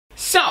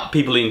Sup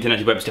people of the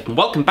internet web stuff, and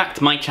welcome back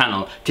to my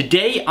channel.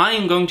 Today I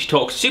am going to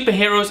talk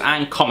superheroes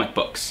and comic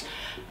books.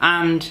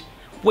 And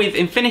with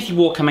Infinity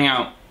War coming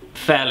out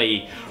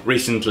fairly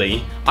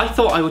recently, I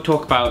thought I would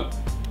talk about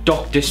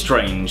Doctor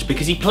Strange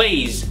because he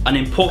plays an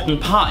important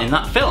part in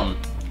that film.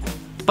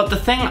 But the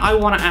thing I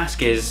want to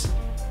ask is,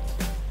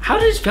 how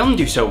did his film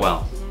do so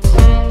well?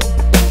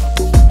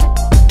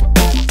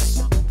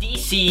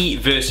 DC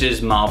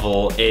versus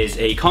Marvel is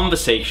a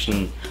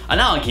conversation, an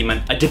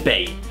argument, a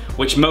debate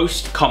which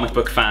most comic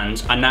book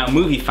fans and now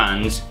movie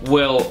fans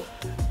will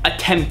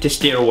attempt to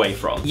steer away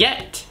from.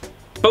 Yet,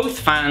 both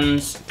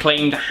fans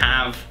claim to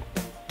have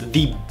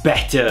the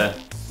better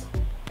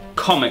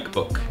comic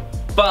book.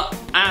 But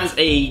as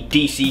a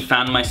DC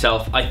fan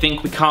myself, I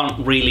think we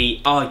can't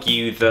really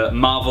argue that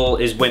Marvel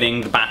is winning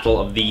the battle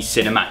of the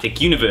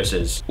cinematic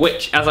universes,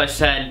 which, as I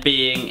said,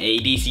 being a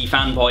DC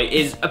fanboy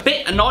is a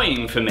bit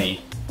annoying for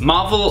me.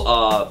 Marvel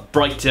are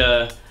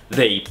brighter,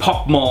 they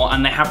pop more,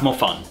 and they have more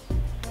fun,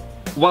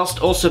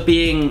 whilst also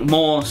being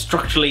more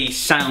structurally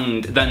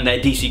sound than their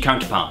DC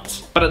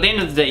counterparts. But at the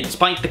end of the day,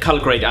 despite the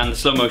colour grade and the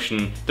slow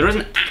motion, there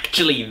isn't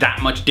actually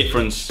that much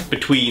difference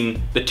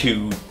between the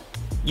two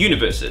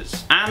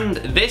universes. And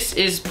this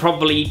is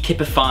probably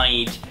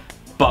typified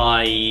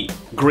by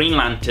Green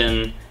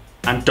Lantern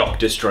and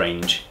Doctor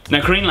Strange.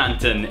 Now, Green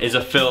Lantern is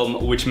a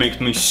film which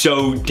makes me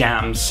so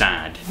damn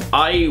sad.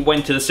 I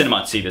went to the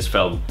cinema to see this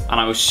film and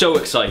I was so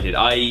excited.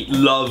 I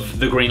love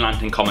the Green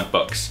Lantern comic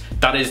books.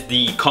 That is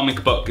the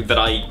comic book that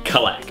I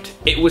collect.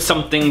 It was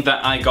something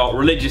that I got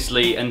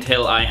religiously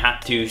until I had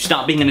to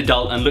start being an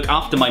adult and look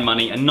after my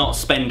money and not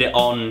spend it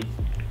on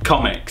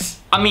comics.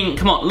 I mean,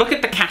 come on, look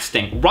at the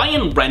casting.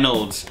 Ryan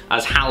Reynolds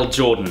as Hal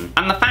Jordan.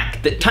 And the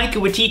fact that Taika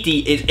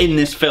Waititi is in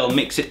this film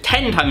makes it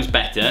 10 times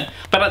better.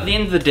 But at the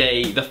end of the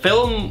day, the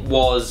film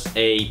was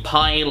a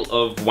pile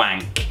of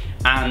wank.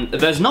 And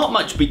there's not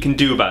much we can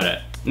do about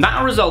it.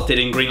 That resulted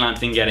in Green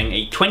Lantern getting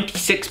a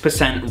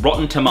 26%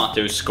 Rotten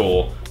Tomatoes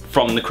score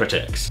from the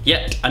critics.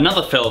 Yet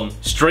another film,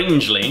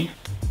 strangely,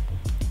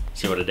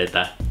 see what I did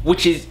there,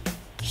 which is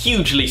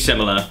hugely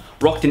similar,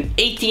 rocked an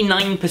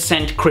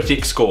 89%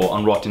 critic score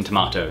on Rotten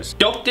Tomatoes.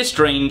 Doctor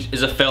Strange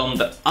is a film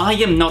that I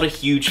am not a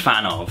huge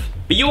fan of.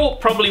 But you're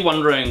probably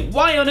wondering,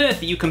 why on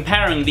earth are you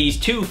comparing these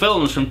two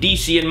films from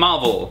DC and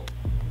Marvel?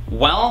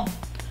 Well,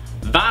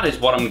 that is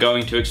what I'm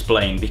going to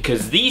explain,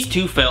 because these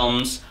two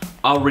films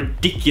are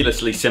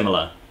ridiculously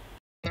similar.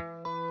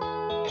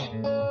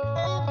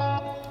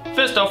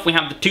 First off, we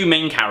have the two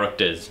main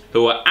characters,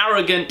 who are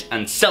arrogant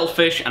and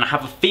selfish and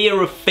have a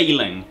fear of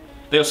failing.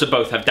 They also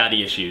both have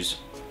daddy issues.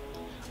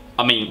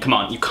 I mean, come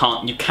on, you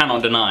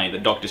cannot deny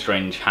that Doctor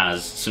Strange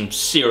has some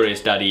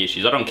serious daddy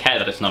issues. I don't care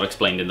that it's not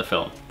explained in the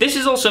film. This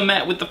is also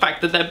met with the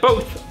fact that they're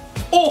both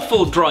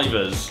awful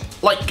drivers.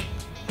 Like,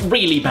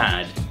 really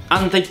bad.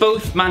 And they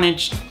both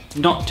managed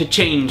not to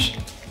change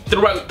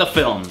throughout the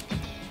film.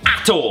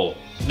 At all.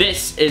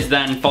 This is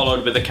then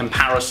followed with a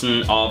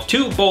comparison of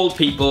two bald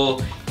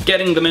people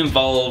getting them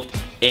involved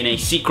in a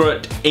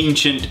secret,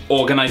 ancient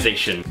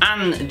organization.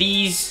 And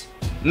these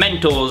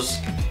mentors,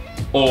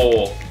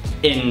 or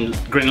in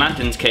Green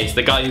Lantern's case,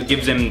 the guy who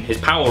gives him his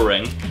power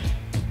ring,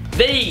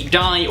 they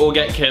die or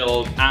get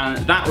killed, and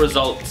that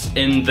results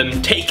in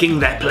them taking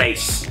their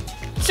place.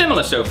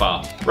 Similar so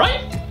far,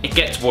 right? It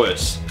gets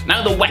worse.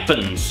 Now the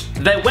weapons.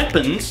 Their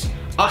weapons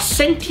are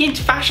sentient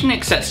fashion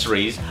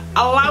accessories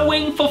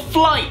allowing for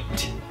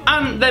flight.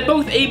 And they're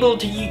both able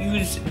to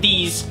use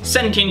these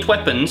sentient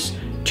weapons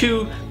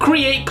to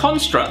create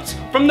constructs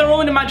from their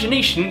own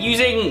imagination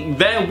using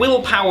their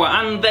willpower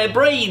and their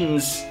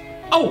brains.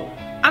 Oh,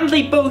 and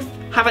they both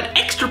have an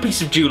extra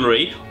piece of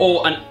jewellery,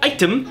 or an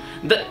item,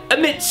 that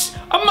emits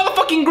a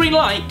motherfucking green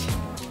light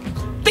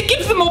that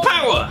gives them more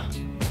power.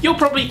 You're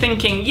probably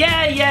thinking,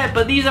 yeah,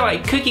 but these are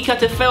like cookie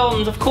cutter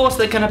films, of course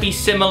they're gonna be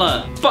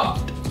similar. But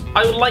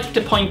I would like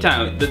to point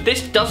out that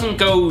this doesn't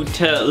go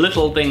to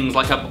little things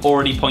like I've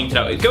already pointed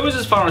out. It goes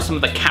as far as some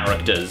of the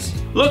characters.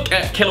 Look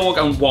at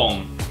Kilowog and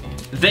Wong.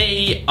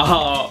 They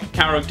are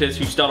characters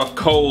who start off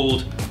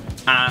cold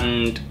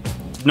and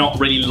not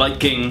really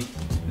liking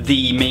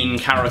the main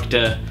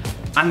character,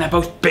 and they're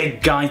both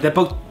big guys, they're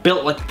both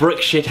built like brick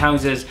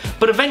shithouses,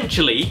 but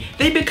eventually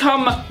they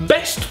become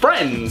best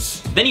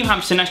friends. Then you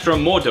have Sinestro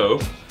and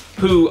Mordo,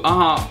 who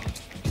are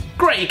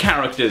great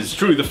characters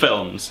through the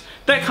films.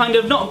 They're kind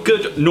of not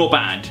good nor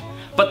bad,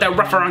 but they're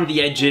rough around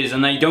the edges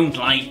and they don't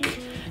like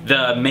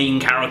the main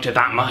character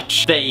that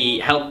much. They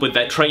help with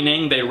their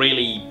training, they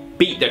really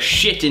beat the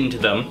shit into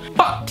them,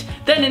 but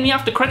then in the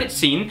after credits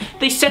scene,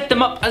 they set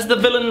them up as the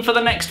villain for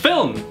the next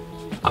film.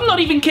 I'm not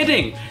even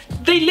kidding.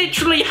 They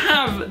literally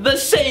have the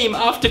same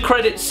after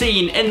credits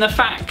scene in the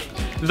fact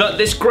that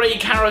this grey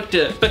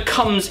character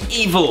becomes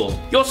evil.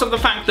 You also have the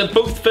fact that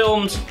both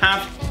films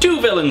have two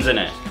villains in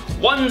it.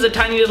 One's a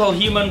tiny little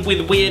human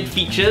with weird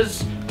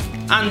features,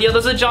 and the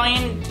other's a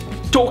giant,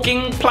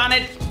 talking,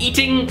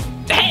 planet-eating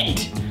head.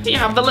 You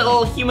have the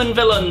little human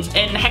villains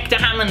in Hector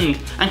Hammond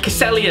and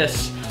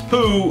Casselius,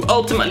 who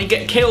ultimately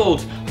get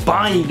killed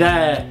by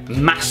their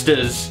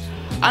masters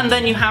And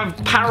then you have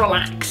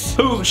Parallax,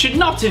 who should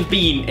not have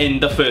been in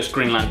the first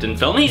Green Lantern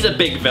film. He's a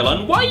big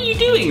villain. Why are you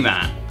doing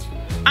that?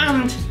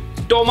 And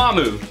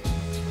Dormammu,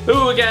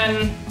 who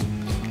again,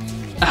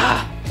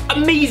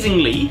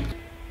 amazingly,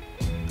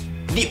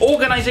 the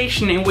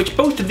organization in which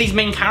both of these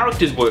main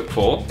characters work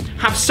for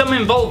have some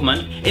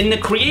involvement in the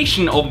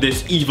creation of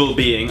this evil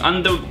being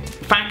and the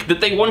fact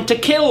that they want to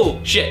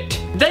kill shit.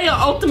 They are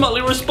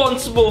ultimately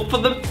responsible for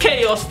the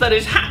chaos that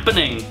is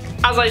happening.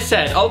 As I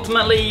said,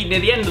 ultimately, near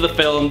the end of the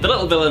film, the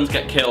little villains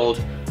get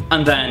killed,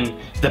 and then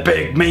the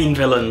big main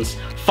villains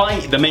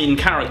fight the main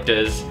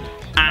characters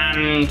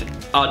and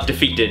are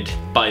defeated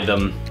by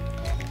them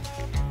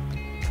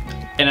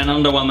in an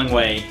underwhelming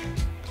way,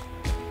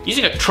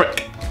 using a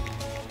trick.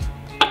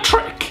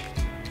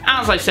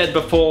 As I said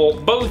before,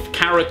 both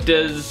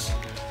characters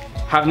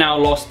have now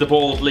lost the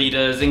bald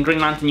leaders. In Green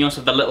Lantern you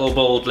also have the little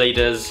bald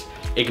leaders,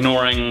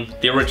 ignoring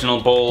the original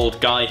bald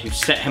guy who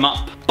set him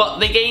up. But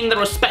they gain the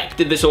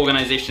respect of this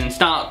organization and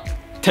start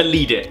to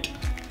lead it.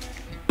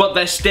 But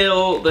they're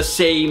still the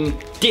same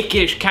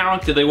dickish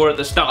character they were at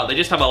the start. They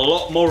just have a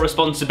lot more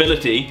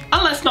responsibility.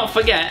 And let's not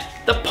forget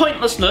the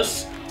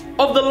pointlessness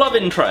of the love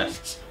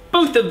interests.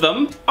 Both of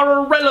them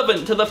are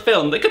irrelevant to the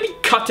film. They could be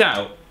cut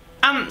out.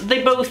 And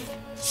they both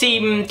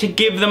seem to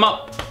give them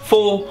up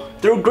for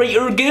their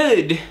greater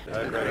good.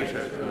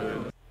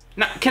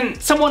 Now, can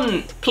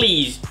someone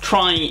please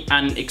try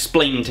and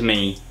explain to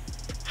me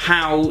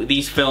how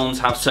these films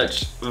have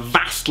such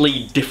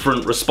vastly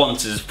different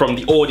responses from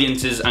the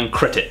audiences and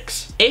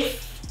critics?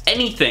 If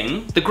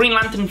anything, the Green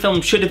Lantern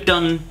film should have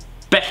done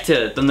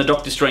better than the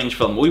Doctor Strange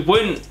film. We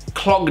weren't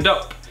clogged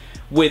up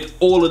with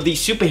all of these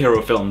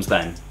superhero films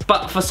then.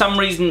 But for some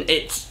reason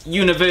it's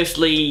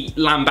universally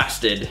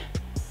lambasted.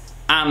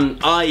 And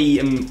I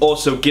am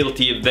also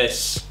guilty of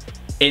this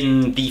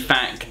in the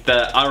fact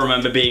that I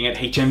remember being at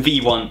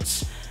HMV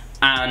once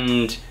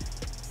and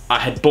I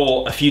had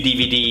bought a few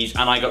DVDs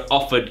and I got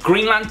offered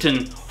Green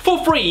Lantern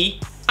for free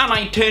and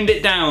I turned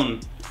it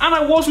down. And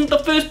I wasn't the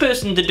first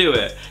person to do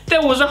it.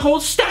 There was a whole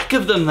stack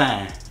of them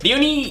there. The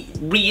only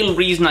real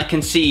reason I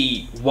can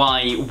see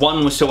why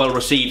one was so well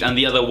received and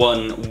the other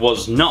one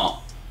was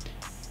not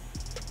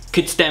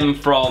could stem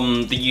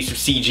from the use of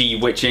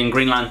CG, which in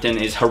Green Lantern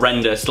is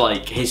horrendous.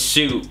 Like, his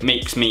suit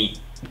makes me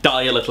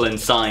die a little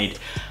inside.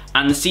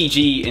 And the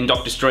CG in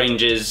Doctor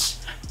Strange is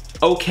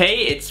okay,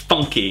 it's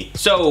funky.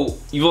 So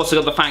you've also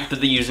got the fact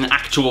that they use an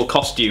actual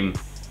costume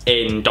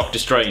in Doctor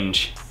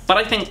Strange. But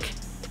I think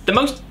the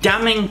most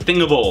damning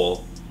thing of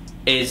all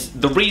is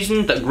the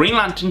reason that Green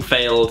Lantern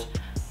failed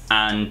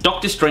and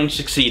Doctor Strange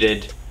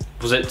succeeded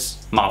was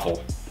it's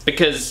Marvel.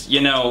 Because,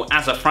 you know,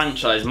 as a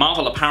franchise,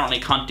 Marvel apparently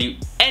can't do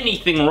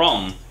anything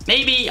wrong.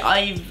 Maybe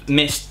I've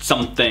missed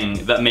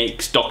something that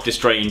makes Doctor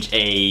Strange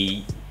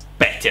a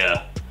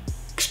better,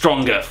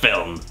 stronger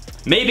film.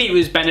 Maybe it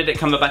was Benedict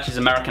Cumberbatch's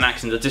American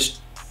accent that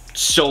just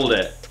sold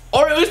it.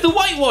 Or it was the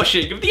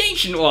whitewashing of the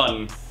ancient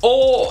one.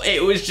 Or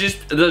it was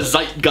just the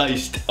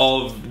zeitgeist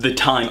of the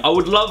time. I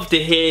would love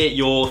to hear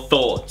your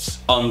thoughts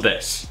on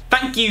this.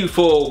 Thank you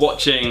for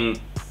watching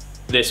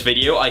this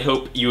video. I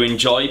hope you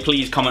enjoy.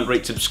 Please comment,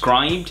 rate,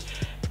 subscribe.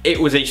 It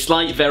was a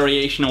slight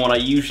variation on what I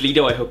usually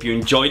do. I hope you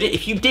enjoyed it.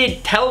 If you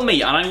did, tell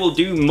me and I will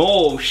do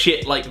more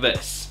shit like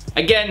this.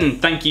 Again,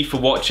 thank you for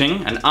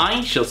watching and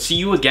I shall see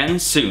you again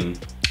soon.